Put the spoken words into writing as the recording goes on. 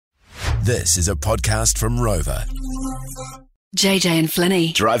This is a podcast from Rover. JJ and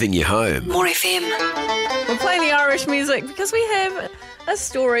Flinny. Driving you home. More FM. We're playing the Irish music because we have a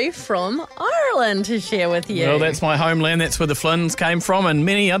story from Ireland to share with you. Well, that's my homeland. That's where the Flynns came from, and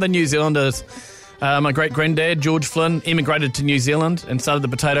many other New Zealanders. My great-granddad, George Flynn, emigrated to New Zealand and started the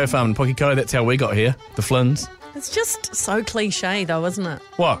potato farm in Pokekau. That's how we got here, the Flynns. It's just so cliche, though, isn't it?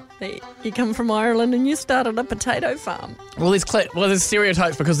 What? That you come from Ireland and you started a potato farm. Well, there's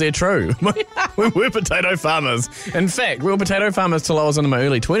stereotypes because they're true. We're potato farmers. In fact, we were potato farmers till I was in my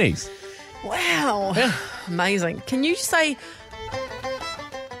early 20s. Wow. Yeah. Amazing. Can you say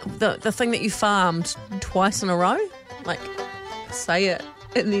the thing that you farmed twice in a row? Like, say it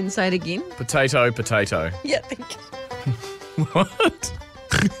and then say it again? Potato, potato. Yeah, thank you. What?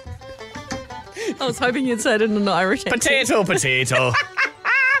 I was hoping you'd say it in an Irish accent. Potato, potato.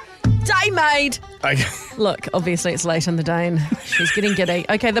 Day made. Okay. Look, obviously it's late in the day and she's getting giddy.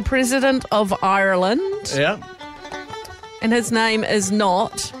 Okay, the President of Ireland, Yeah. and his name is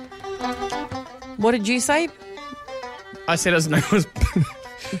not... What did you say? I said his name was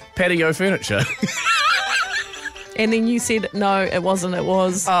Patio Furniture. And then you said, no, it wasn't, it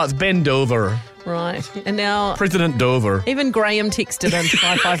was... Oh, it's Ben Dover. Right. And now... President Dover. Even Graham texted in to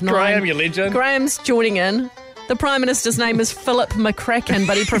 559. Graham, you legend. Graham's joining in. The Prime Minister's name is Philip McCracken,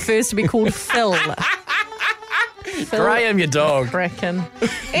 but he prefers to be called Phil. Phil Graham, your dog. McCracken.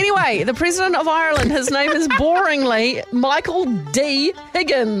 Anyway, the President of Ireland, his name is boringly Michael D.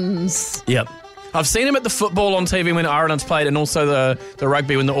 Higgins. Yep. I've seen him at the football on TV when Ireland's played, and also the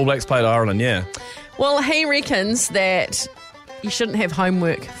rugby when the All Blacks played Ireland, yeah. Well, he reckons that you shouldn't have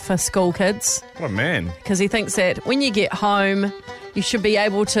homework for school kids What a man. because he thinks that when you get home, you should be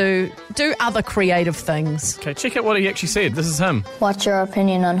able to do other creative things. Okay, check out what he actually said. This is him. What's your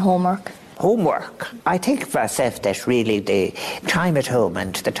opinion on homework? Homework. I think for myself that really the time at home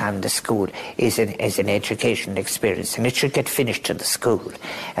and the time in the school is an educational experience, and it should get finished in the school,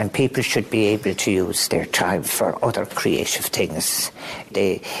 and people should be able to use their time for other creative things.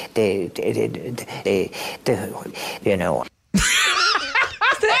 You know. Is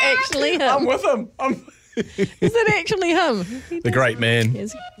that actually him? I'm with him. Is that actually him? The great man. He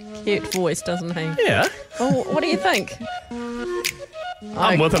has a cute voice, doesn't he? Yeah. Well, what do you think?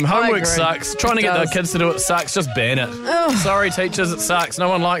 I'm with him. I Homework agree. sucks. Trying to It get the does. kids to do it sucks. Just ban it. Sorry, teachers, it sucks. No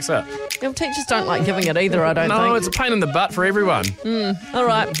one likes it. Your teachers don't like giving it either, I don't No, think. it's a pain in the butt for everyone. All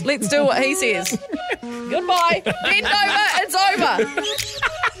right, let's do what he says. Goodbye. Bend over, it's over.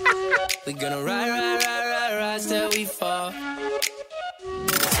 We're gonna ride till we fall.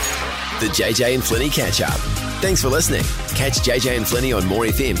 The JJ and Flinny catch up. Thanks for listening. Catch JJ and Flinny on More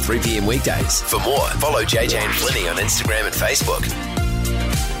FM 3 p.m. weekdays. For more, follow JJ and Flinny on Instagram and Facebook.